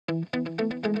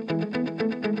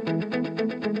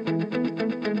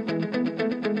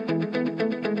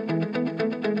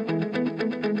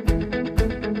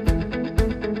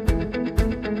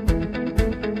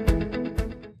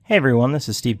Hey everyone, this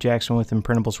is Steve Jackson with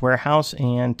Imprintables Warehouse,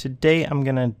 and today I'm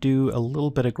going to do a little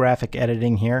bit of graphic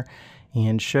editing here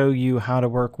and show you how to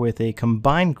work with a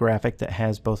combined graphic that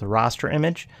has both a raster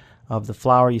image of the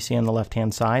flower you see on the left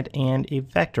hand side and a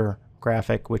vector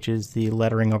graphic, which is the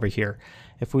lettering over here.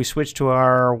 If we switch to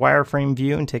our wireframe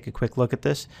view and take a quick look at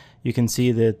this, you can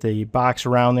see that the box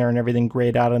around there and everything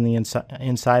grayed out on the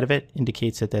inside of it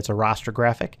indicates that that's a raster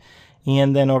graphic.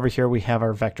 And then over here we have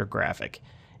our vector graphic.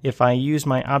 If I use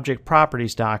my object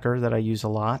properties docker that I use a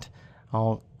lot,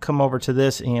 I'll come over to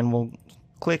this and we'll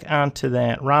click onto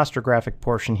that raster graphic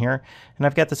portion here, and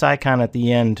I've got this icon at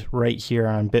the end right here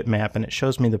on bitmap, and it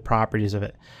shows me the properties of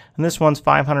it. And this one's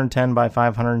 510 by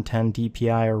 510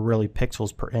 dpi, or really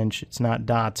pixels per inch. It's not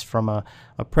dots from a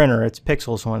printer, it's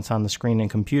pixels when it's on the screen and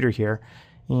computer here.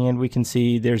 And we can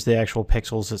see there's the actual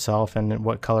pixels itself and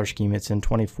what color scheme it's in,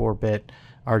 24-bit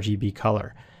RGB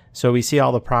color. So we see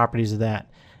all the properties of that.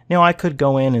 Now I could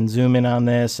go in and zoom in on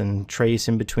this and trace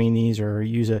in between these, or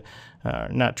use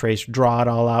draw it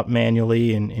all out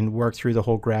manually and work through the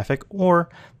whole graphic. Or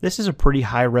this is a pretty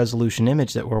high resolution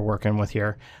image that we're working with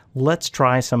here. Let's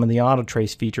try some of the auto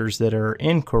trace features that are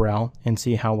in Corel and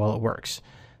see how well it works.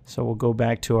 So we'll go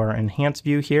back to our enhanced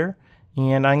view here,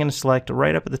 and I'm going to select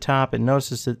right up at the top, and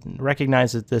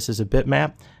recognize that this is a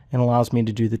bitmap and allows me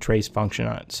to do the trace function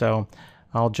on it. So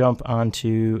I'll jump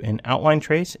onto an outline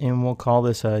trace, and we'll call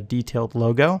this a detailed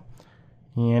logo.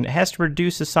 And it has to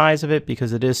reduce the size of it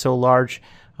because it is so large.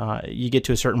 You get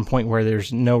to a certain point where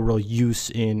there's no real use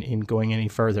in going any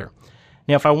further.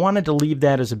 Now if I wanted to leave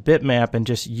that as a bitmap and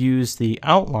just use the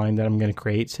outline that I'm going to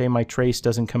create, say my trace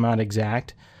doesn't come out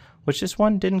exact, which this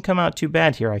one didn't come out too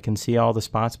bad here. I can see all the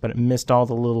spots, but it missed all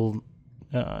the little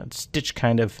stitch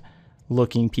kind of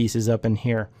looking pieces up in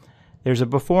here. There's a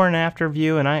before and after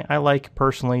view, and I like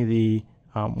personally the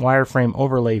wireframe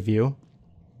overlay view.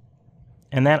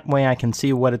 And that way I can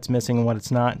see what it's missing and what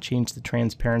it's not, change the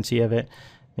transparency of it,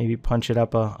 maybe punch it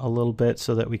up a little bit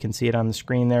so that we can see it on the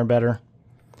screen there better.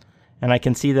 And I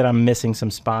can see that I'm missing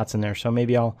some spots in there, so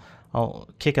maybe I'll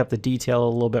kick up the detail a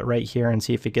little bit right here and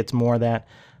see if it gets more of that.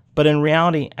 But in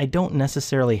reality, I don't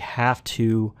necessarily have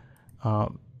to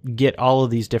get all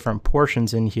of these different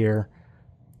portions in here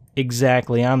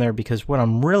exactly on there, because what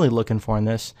I'm really looking for in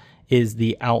this is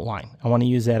the outline. I want to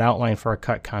use that outline for a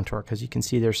cut contour, because you can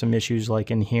see there's some issues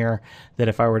like in here that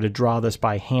if I were to draw this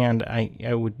by hand,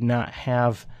 I would not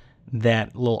have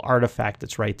that little artifact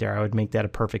that's right there. I would make that a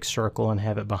perfect circle and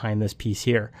have it behind this piece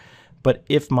here. But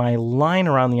if my line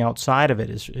around the outside of it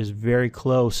is very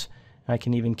close, I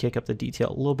can even kick up the detail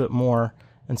a little bit more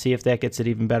and see if that gets it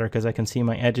even better, because I can see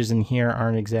my edges in here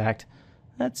aren't exact.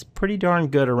 That's pretty darn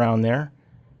good around there.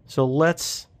 So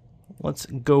let's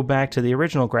go back to the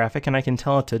original graphic, and I can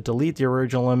tell it to delete the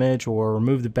original image or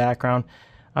remove the background.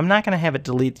 I'm not going to have it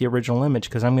delete the original image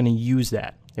because I'm going to use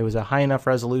that. It was a high enough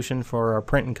resolution for a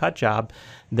print and cut job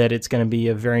that it's going to be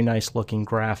a very nice looking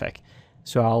graphic.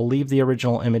 So I'll leave the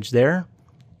original image there,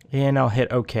 and I'll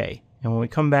hit OK. And when we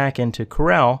come back into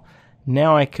Corel,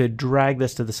 now I could drag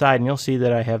this to the side, and you'll see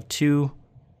that I have two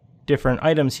different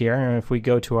items here. And if we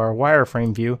go to our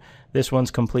wireframe view, this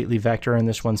one's completely vector and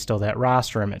this one's still that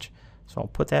raster image. So I'll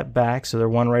put that back so they're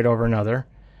one right over another.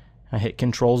 I hit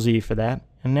Control Z for that,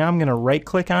 and now I'm going to right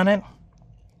click on it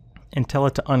and tell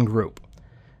it to ungroup,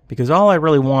 because all I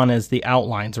really want is the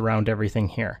outlines around everything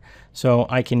here, so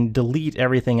I can delete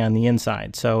everything on the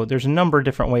inside. So there's a number of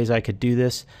different ways I could do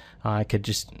this. I could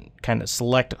just kind of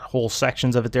select whole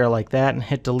sections of it there like that and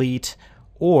hit delete,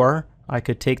 or I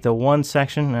could take the one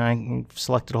section and I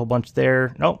selected a whole bunch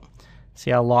there. Nope.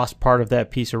 See, I lost part of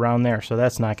that piece around there, so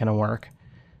that's not going to work.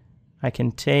 I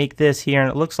can take this here,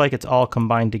 and it looks like it's all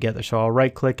combined together. So I'll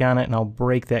right click on it and I'll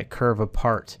break that curve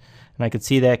apart. And I can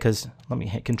see that because, let me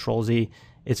hit Control Z,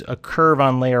 it's a curve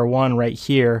on layer 1 right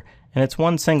here, and it's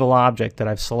one single object that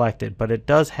I've selected, but it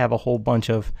does have a whole bunch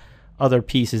of other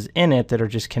pieces in it that are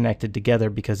just connected together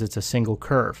because it's a single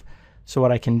curve. So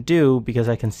what I can do, because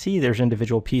I can see there's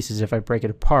individual pieces if I break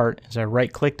it apart, is I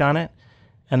right clicked on it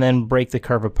and then break the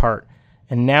curve apart.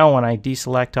 And now when I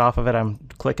deselect off of it, I'm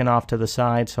clicking off to the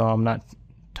side, so I'm not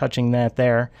touching that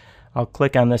there. I'll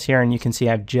click on this here, and you can see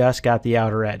I've just got the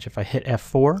outer edge. If I hit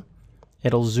F4,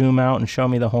 it'll zoom out and show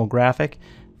me the whole graphic.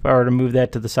 If I were to move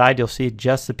that to the side, you'll see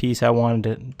just the piece I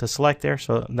wanted to select there,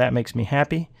 so that makes me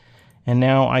happy. And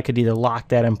now I could either lock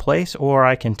that in place, or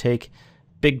I can take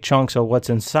big chunks of what's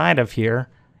inside of here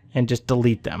and just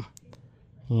delete them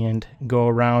and go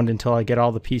around until I get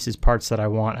all the pieces, parts that I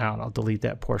want out. I'll delete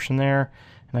that portion there,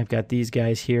 and I've got these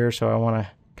guys here, so I want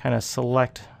to kind of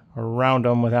select around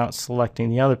them without selecting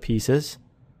the other pieces.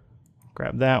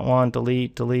 Grab that one,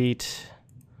 delete, delete.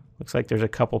 Looks like there's a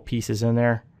couple pieces in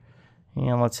there.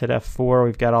 And let's hit F4.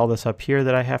 We've got all this up here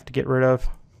that I have to get rid of.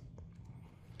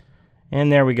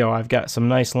 And there we go. I've got some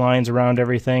nice lines around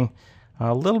everything.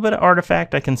 A little bit of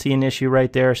artifact. I can see an issue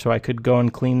right there, so I could go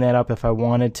and clean that up if I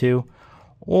wanted to.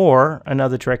 Or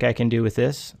another trick I can do with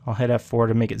this, I'll hit F4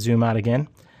 to make it zoom out again.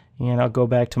 And I'll go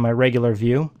back to my regular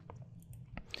view.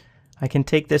 I can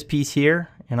take this piece here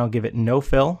and I'll give it no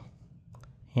fill.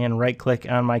 And right click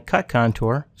on my cut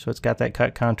contour, so it's got that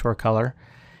cut contour color.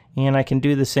 And I can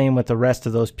do the same with the rest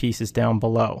of those pieces down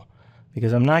below,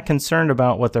 because I'm not concerned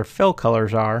about what their fill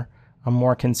colors are. I'm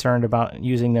more concerned about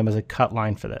using them as a cut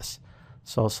line for this.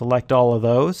 So I'll select all of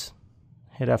those,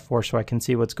 hit F4 so I can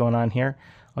see what's going on here.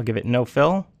 I'll give it no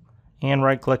fill and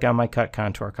right click on my cut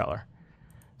contour color.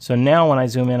 So now when I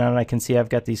zoom in on it, I can see I've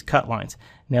got these cut lines.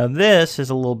 Now this is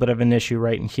a little bit of an issue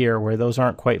right in here where those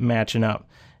aren't quite matching up.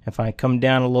 If I come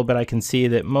down a little bit, I can see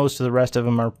that most of the rest of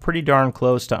them are pretty darn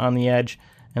close to on the edge,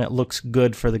 and it looks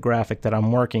good for the graphic that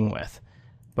I'm working with.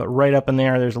 But right up in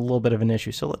there, there's a little bit of an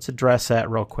issue. So let's address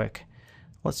that real quick.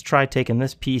 Let's try taking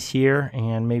this piece here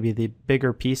and maybe the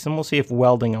bigger piece, and we'll see if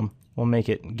welding them will make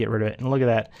it get rid of it. And look at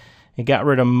that. It got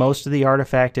rid of most of the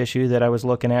artifact issue that I was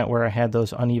looking at where I had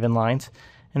those uneven lines.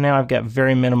 And now I've got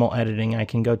very minimal editing. I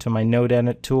can go to my node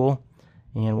edit tool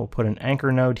and we'll put an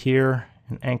anchor node here,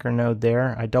 an anchor node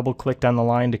there. I double clicked on the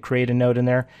line to create a node in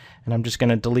there, and I'm just going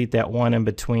to delete that one in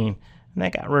between. And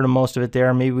that got rid of most of it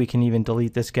there. Maybe we can even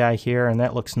delete this guy here, and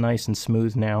that looks nice and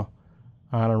smooth now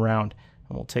on around.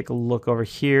 And we'll take a look over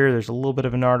here. There's a little bit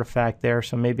of an artifact there,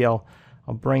 so maybe I'll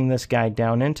bring this guy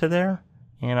down into there,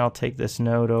 and I'll take this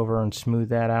node over and smooth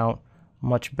that out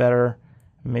much better.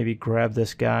 Maybe grab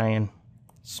this guy and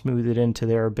smooth it into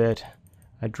there a bit.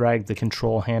 I dragged the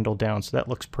control handle down, so that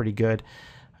looks pretty good.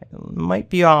 It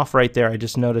might be off right there. I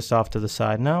just noticed off to the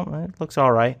side. No, it looks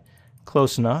all right.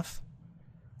 Close enough.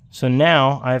 So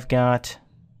now I've got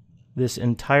this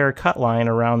entire cut line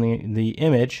around the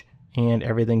image, and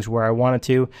everything's where I want it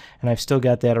to, and I've still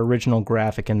got that original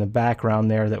graphic in the background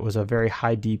there that was a very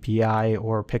high DPI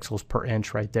or pixels per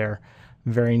inch right there.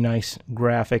 Very nice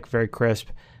graphic, very crisp.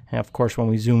 And of course, when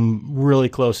we zoom really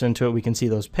close into it, we can see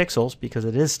those pixels because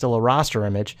it is still a raster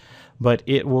image, but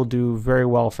it will do very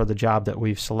well for the job that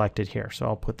we've selected here. So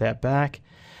I'll put that back.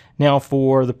 Now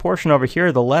for the portion over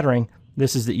here, the lettering,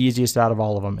 this is the easiest out of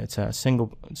all of them. It's a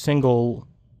single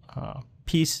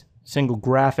piece, single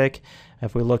graphic.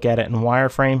 If we look at it in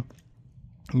wireframe,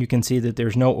 you can see that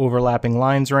there's no overlapping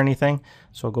lines or anything.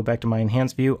 So I'll go back to my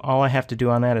enhanced view. All I have to do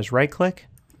on that is right click,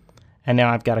 and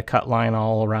now I've got a cut line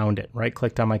all around it. Right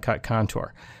clicked on my cut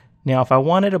contour. Now if I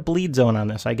wanted a bleed zone on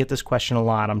this, I get this question a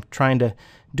lot. I'm trying to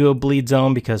do a bleed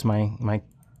zone because my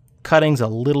cutting's a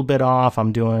little bit off.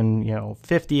 I'm doing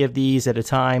 50 of these at a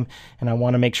time, and I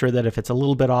want to make sure that if it's a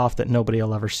little bit off that nobody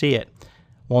will ever see it.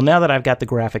 Well, now that I've got the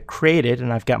graphic created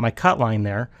and I've got my cut line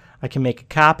there, I can make a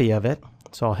copy of it.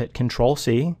 So I'll hit Control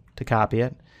C to copy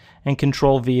it and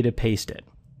Control V to paste it.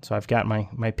 So I've got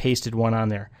my pasted one on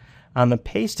there. On the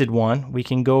pasted one, we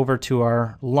can go over to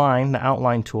our line, the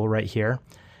outline tool right here,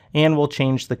 and we'll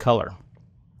change the color.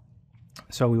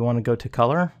 So we want to go to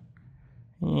color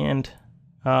and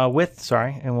width,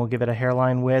 and we'll give it a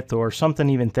hairline width or something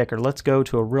even thicker. Let's go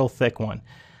to a real thick one.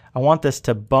 I want this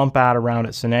to bump out around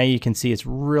it. So now you can see it's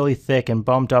really thick and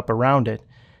bumped up around it.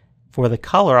 For the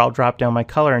color, I'll drop down my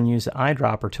color and use the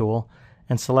eyedropper tool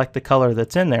and select the color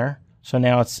that's in there. So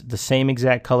now it's the same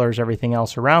exact color as everything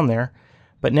else around there.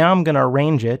 But now I'm going to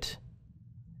arrange it,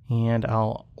 and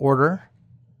I'll order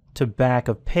to back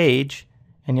of page,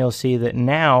 and you'll see that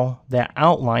now that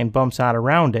outline bumps out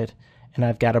around it, and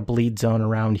I've got a bleed zone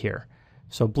around here.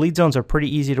 So bleed zones are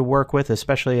pretty easy to work with,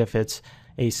 especially if it's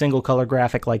a single color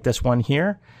graphic like this one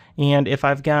here. And if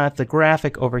I've got the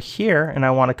graphic over here and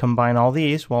I want to combine all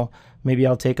these, well, maybe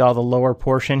I'll take all the lower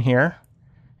portion here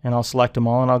and I'll select them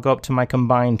all, and I'll go up to my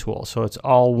combine tool. So it's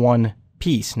all one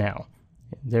piece now.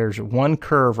 There's one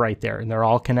curve right there, and they're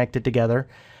all connected together.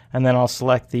 And then I'll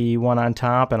select the one on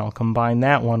top and I'll combine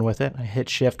that one with it. I hit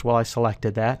Shift while I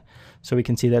selected that. So we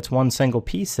can see that's one single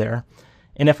piece there.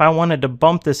 And if I wanted to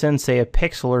bump this in, say, a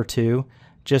pixel or two,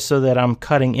 just so that I'm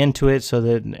cutting into it, so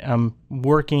that I'm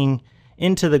working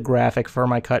into the graphic for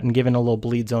my cut and giving a little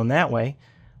bleed zone that way,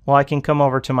 well, I can come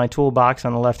over to my toolbox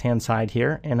on the left-hand side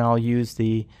here, and I'll use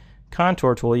the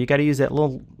contour tool. You got to use that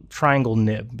little triangle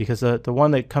nib, because the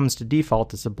one that comes to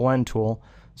default is the blend tool.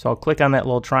 So I'll click on that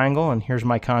little triangle, and here's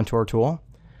my contour tool.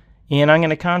 And I'm going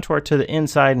to contour to the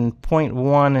inside, and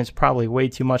 0.1 is probably way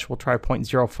too much. We'll try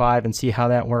 0.05 and see how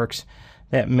that works.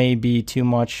 That may be too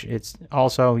much. It's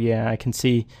also, yeah, I can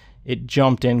see it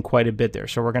jumped in quite a bit there.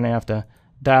 So we're going to have to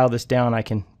dial this down. I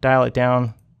can dial it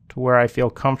down to where I feel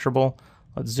comfortable.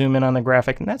 Let's zoom in on the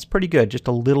graphic, and that's pretty good, just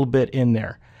a little bit in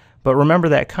there. But remember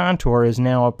that contour is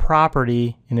now a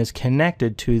property and is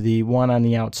connected to the one on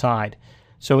the outside.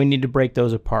 So we need to break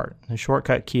those apart. The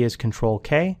shortcut key is Control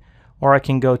K, or I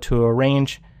can go to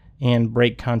Arrange and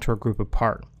break contour group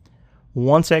apart.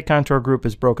 Once that contour group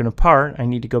is broken apart, I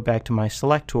need to go back to my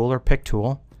Select tool or Pick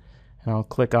tool, and I'll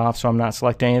click off so I'm not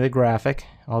selecting any of the graphic,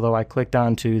 although I clicked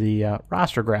onto the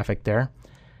raster graphic there,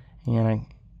 and I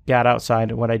got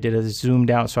outside. What I did is zoomed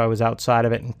out so I was outside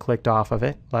of it and clicked off of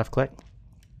it, left click.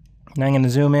 Now I'm going to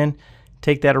zoom in,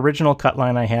 take that original cut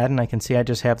line I had, and I can see I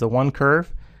just have the one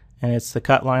curve, and it's the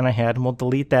cut line I had, and we'll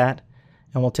delete that,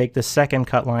 and we'll take the second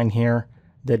cut line here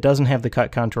that doesn't have the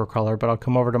cut contour color, but I'll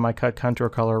come over to my cut contour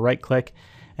color, right click,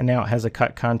 and now it has a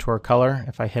cut contour color.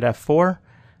 If I hit F4,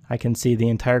 I can see the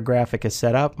entire graphic is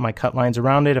set up, my cut lines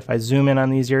around it. If I zoom in on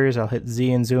these areas, I'll hit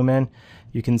Z and zoom in.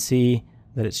 You can see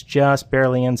that it's just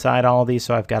barely inside all of these,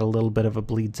 so I've got a little bit of a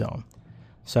bleed zone.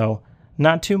 So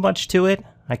not too much to it.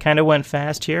 I kind of went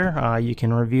fast here. You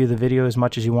can review the video as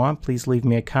much as you want. Please leave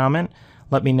me a comment.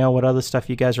 Let me know what other stuff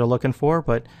you guys are looking for,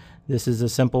 but this is a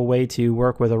simple way to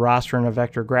work with a raster and a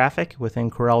vector graphic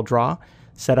within Corel Draw.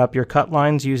 Set up your cut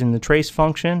lines using the trace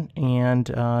function and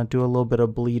do a little bit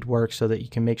of bleed work so that you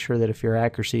can make sure that if your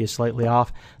accuracy is slightly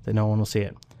off, that no one will see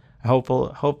it. I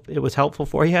hope it was helpful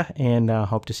for you, and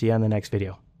hope to see you on the next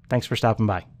video. Thanks for stopping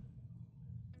by.